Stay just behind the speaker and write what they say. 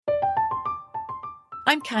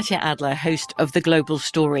I'm Katya Adler, host of The Global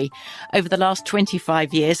Story. Over the last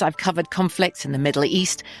 25 years, I've covered conflicts in the Middle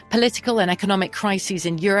East, political and economic crises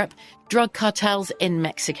in Europe, drug cartels in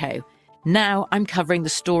Mexico. Now I'm covering the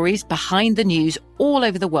stories behind the news all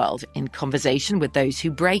over the world in conversation with those who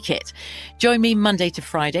break it. Join me Monday to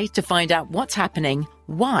Friday to find out what's happening,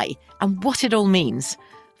 why, and what it all means.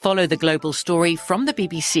 Follow The Global Story from the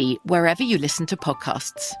BBC wherever you listen to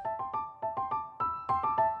podcasts.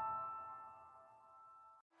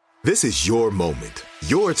 This is your moment,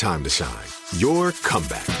 your time to shine, your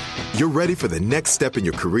comeback. You're ready for the next step in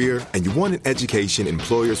your career, and you want an education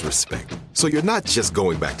employers respect. So you're not just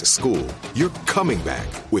going back to school, you're coming back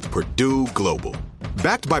with Purdue Global.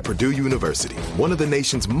 Backed by Purdue University, one of the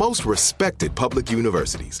nation's most respected public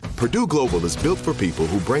universities, Purdue Global is built for people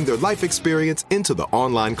who bring their life experience into the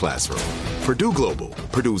online classroom. Purdue Global,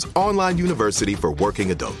 Purdue's online university for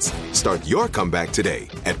working adults. Start your comeback today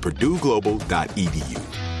at purdueglobal.edu.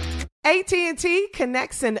 AT&T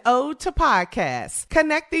connects an ode to podcasts.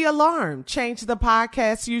 Connect the alarm. Change the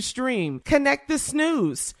podcast you stream. Connect the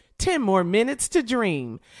snooze. 10 more minutes to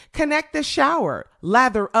dream. Connect the shower.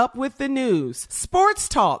 Lather up with the news. Sports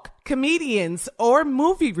talk, comedians, or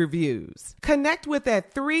movie reviews. Connect with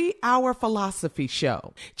that 3-hour philosophy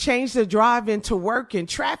show. Change the drive into work in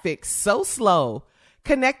traffic so slow.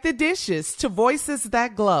 Connect the dishes to voices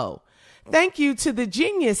that glow. Thank you to the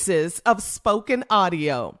geniuses of spoken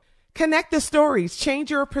audio. Connect the stories, change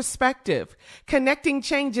your perspective. Connecting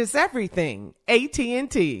changes everything.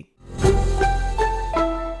 AT&T.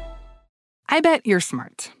 I bet you're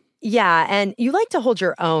smart. Yeah, and you like to hold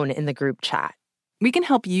your own in the group chat. We can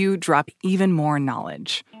help you drop even more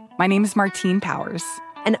knowledge. My name is Martine Powers.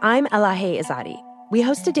 And I'm Elahe Izadi. We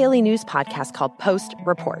host a daily news podcast called Post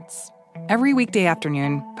Reports. Every weekday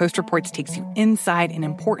afternoon, Post Reports takes you inside an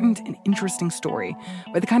important and interesting story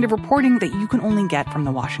with the kind of reporting that you can only get from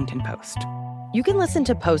the Washington Post. You can listen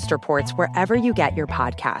to Post Reports wherever you get your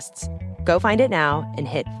podcasts. Go find it now and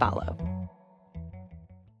hit follow.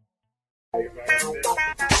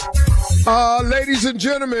 Ladies and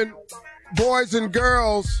gentlemen, boys and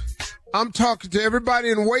girls, I'm talking to everybody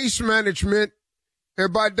in waste management,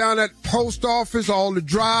 everybody down at post office, all the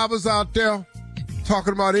drivers out there.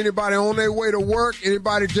 Talking about anybody on their way to work,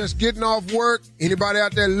 anybody just getting off work, anybody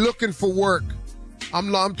out there looking for work.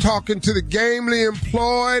 I'm talking to the gamely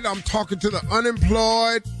employed. I'm talking to the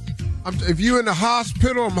unemployed. If you're in the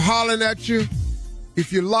hospital, I'm hollering at you.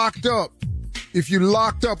 If you're locked up,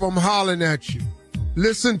 I'm hollering at you.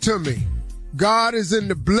 Listen to me. God is in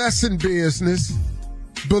the blessing business.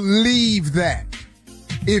 Believe that.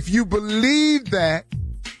 If you believe that,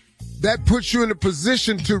 that puts you in a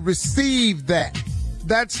position to receive that.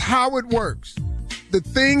 That's how it works. The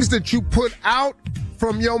things that you put out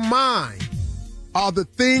from your mind are the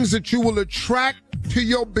things that you will attract to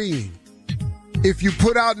your being. If you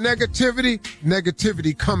put out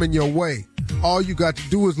negativity coming your way. All you got to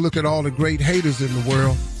do is look at all the great haters in the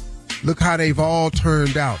world. Look how they've all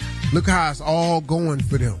turned out. Look how it's all going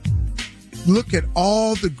for them. Look at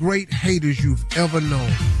all the great haters you've ever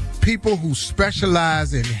known. People who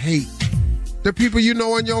specialize in hate. The people you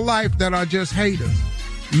know in your life that are just haters.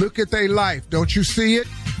 Look at their life. Don't you see it?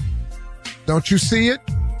 Don't you see it?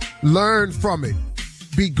 Learn from it.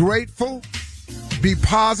 Be grateful. Be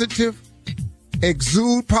positive.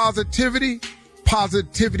 Exude positivity.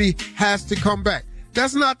 Positivity has to come back.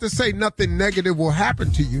 That's not to say nothing negative will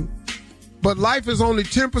happen to you. But life is only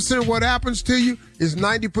 10% what happens to you. It's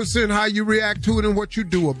 90% how you react to it and what you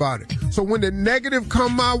do about it. So when the negative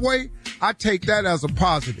come my way, I take that as a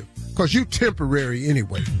positive. Because you temporary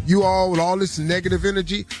anyway. You all with all this negative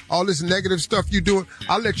energy, all this negative stuff you doing,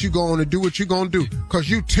 I'll let you go on and do what you're going to do. Because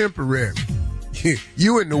you temporary.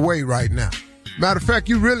 You in the way right now. Matter of fact,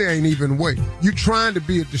 you really ain't even way. You trying to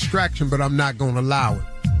be a distraction, but I'm not going to allow it.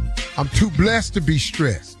 I'm too blessed to be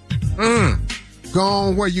stressed. Go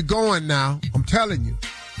on where you're going now. I'm telling you.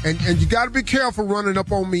 And you got to be careful running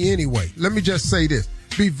up on me anyway. Let me just say this.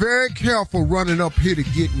 Be very careful running up here to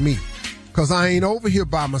get me. Because I ain't over here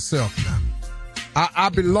by myself now. I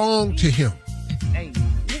belong to him.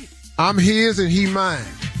 I'm his and he mine.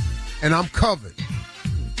 And I'm covered.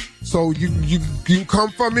 So you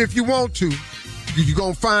come for me if you want to. You're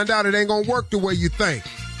going to find out it ain't going to work the way you think.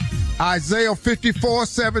 Isaiah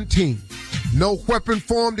 54:17. No weapon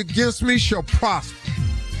formed against me shall prosper.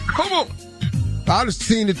 Come on. I done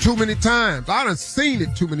seen it too many times.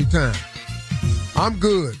 I'm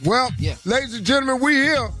good. Well, Ladies and gentlemen, we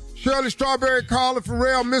here. Shirley Strawberry, Carla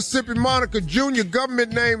Farrell, Mississippi Monica Jr.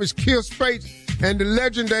 Government name is Kill Spates, and the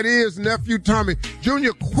legend that is Nephew Tommy.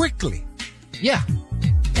 Junior, quickly. Yeah.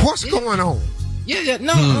 What's going on? Yeah.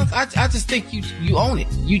 No, I just think you own it.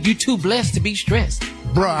 You too blessed to be stressed.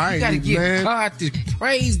 Bro, I you ain't gotta man. give God the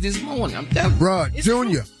praise this morning. I'm telling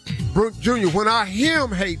you. Bro, Junior, when I hear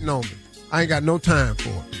him hating on me, I ain't got no time for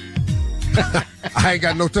it. I ain't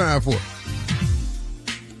got no time for it.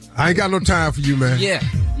 I ain't got no time for you, man.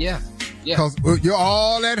 Yeah. Because you're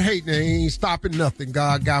all that hating ain't stopping nothing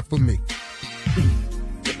God got for me.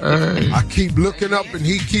 I keep looking up and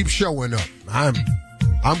he keeps showing up.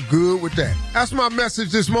 I'm good with that. That's my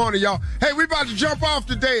message this morning, y'all. Hey, we about to jump off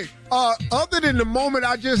today. Other than the moment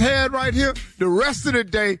I just had right here, the rest of the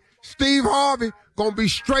day, Steve Harvey gonna be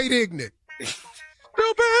straight ignorant.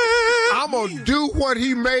 Stupid! I'm gonna do what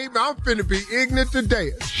he made me. I'm finna be ignorant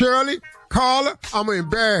today. Shirley, Carla, I'm gonna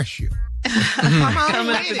embarrass you.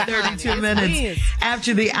 Coming up in 32 minutes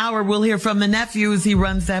after the hour, we'll hear from the nephew as he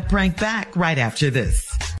runs that prank back right after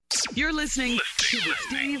this. You're listening to the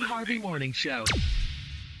Steve Harvey Morning Show.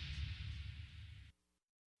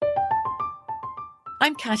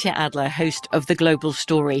 I'm Katya Adler, host of The Global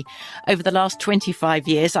Story. Over the last 25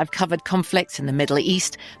 years, I've covered conflicts in the Middle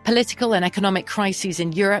East, political and economic crises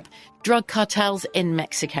in Europe, drug cartels in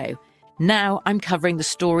Mexico. Now I'm covering the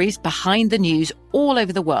stories behind the news all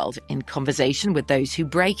over the world in conversation with those who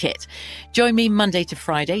break it. Join me Monday to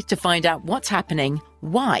Friday to find out what's happening,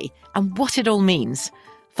 why, and what it all means.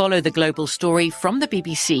 Follow The Global Story from the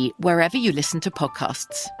BBC wherever you listen to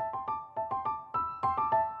podcasts.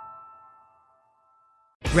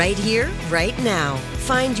 Right here, right now.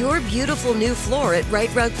 Find your beautiful new floor at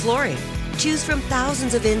Right Rug Flooring. Choose from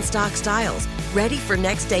thousands of in-stock styles, ready for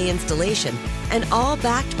next day installation, and all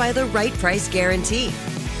backed by the right price guarantee.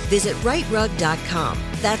 Visit rightrug.com.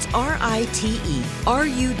 That's RITERUG.com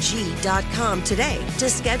today to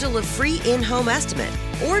schedule a free in-home estimate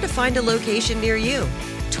or to find a location near you.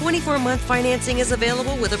 24-month financing is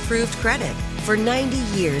available with approved credit. For 90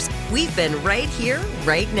 years, we've been right here,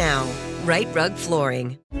 right now. Right Rug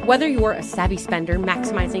Flooring. Whether you're a savvy spender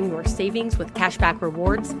maximizing your savings with cashback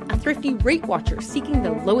rewards, a thrifty rate watcher seeking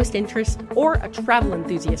the lowest interest, or a travel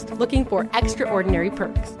enthusiast looking for extraordinary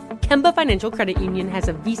perks, Kemba Financial Credit Union has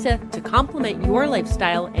a visa to complement your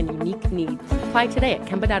lifestyle and unique needs. Apply today at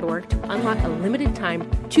Kemba.org to unlock a limited time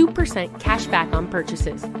 2% cash back on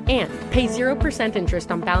purchases and pay 0% interest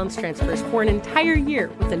on balance transfers for an entire year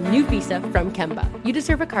with a new visa from Kemba. You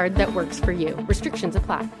deserve a card that works for you. Restrictions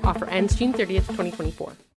apply. Offer ends June 30th,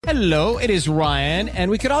 2024. Hello, it is Ryan, and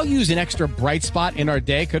we could all use an extra bright spot in our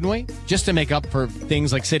day, couldn't we? Just to make up for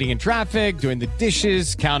things like sitting in traffic, doing the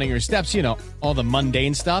dishes, counting your steps, you know, all the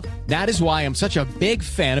mundane stuff. That is why I'm such a big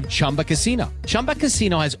fan of Chumba Casino. Chumba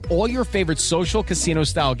Casino has all your favorite social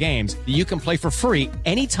casino-style games that you can play for free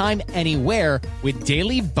anytime, anywhere with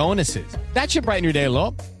daily bonuses. That should brighten your day a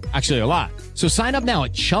little. Actually, a lot. So sign up now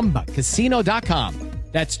at ChumbaCasino.com.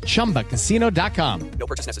 That's ChumbaCasino.com. No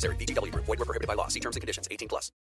purchase necessary. VGW Group. Void where prohibited by law. See terms and conditions. 18+.